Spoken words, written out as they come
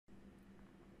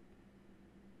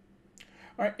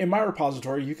All right, in my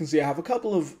repository, you can see I have a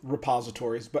couple of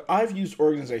repositories, but I've used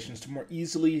organizations to more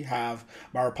easily have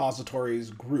my repositories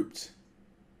grouped.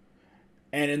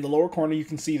 And in the lower corner, you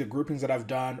can see the groupings that I've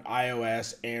done: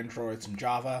 iOS, Android, some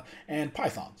Java, and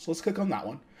Python. So let's click on that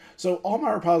one. So all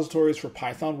my repositories for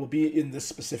Python will be in this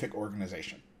specific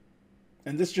organization.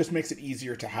 And this just makes it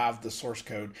easier to have the source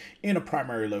code in a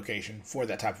primary location for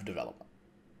that type of development.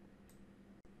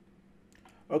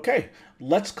 Okay,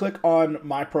 let's click on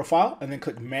my profile and then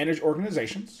click Manage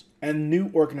Organizations and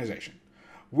New Organization.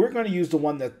 We're going to use the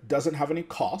one that doesn't have any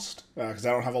cost because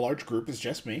I don't have a large group, it's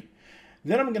just me.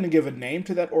 Then I'm going to give a name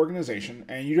to that organization,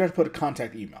 and you have to put a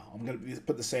contact email. I'm going to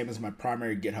put the same as my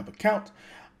primary GitHub account,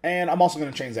 and I'm also going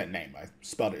to change that name. I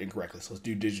spelled it incorrectly, so let's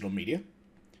do digital media.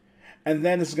 And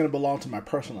then this is going to belong to my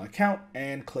personal account,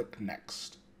 and click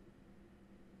Next.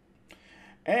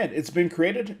 And it's been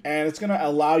created, and it's going to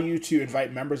allow you to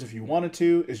invite members if you wanted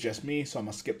to. It's just me, so I'm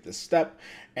going to skip this step.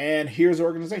 And here's the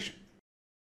organization.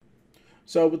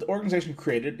 So with the organization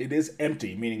created, it is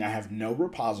empty, meaning I have no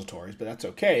repositories, but that's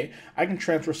okay. I can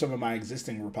transfer some of my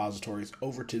existing repositories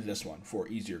over to this one for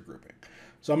easier grouping.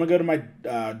 So I'm going to go to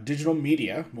my digital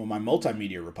media, my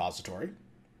multimedia repository.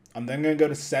 I'm then going to go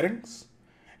to Settings,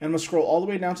 and I'm going to scroll all the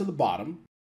way down to the bottom,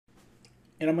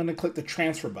 and I'm going to click the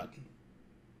Transfer button.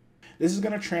 This is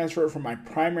going to transfer it from my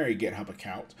primary GitHub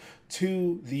account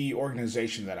to the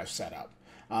organization that I've set up.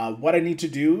 What I need to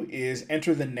do is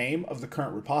enter the name of the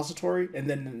current repository and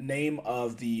then the name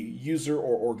of the user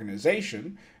or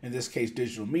organization, in this case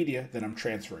digital media, that I'm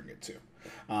transferring it to.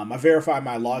 I verify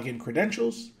my login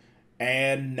credentials,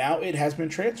 and now it has been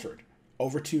transferred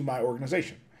over to my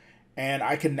organization. And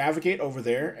I can navigate over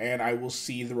there and I will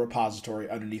see the repository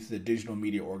underneath the digital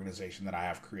media organization that I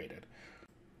have created.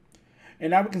 And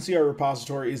now we can see our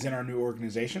repository is in our new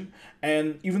organization.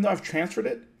 And even though I've transferred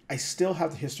it, I still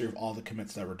have the history of all the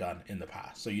commits that were done in the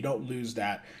past. So you don't lose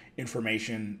that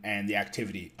information and the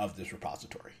activity of this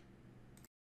repository.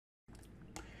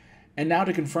 And now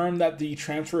to confirm that the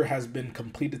transfer has been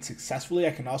completed successfully,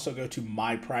 I can also go to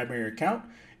my primary account.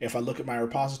 If I look at my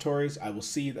repositories, I will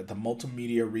see that the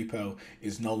multimedia repo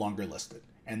is no longer listed.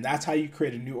 And that's how you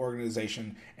create a new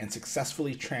organization and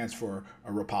successfully transfer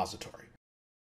a repository.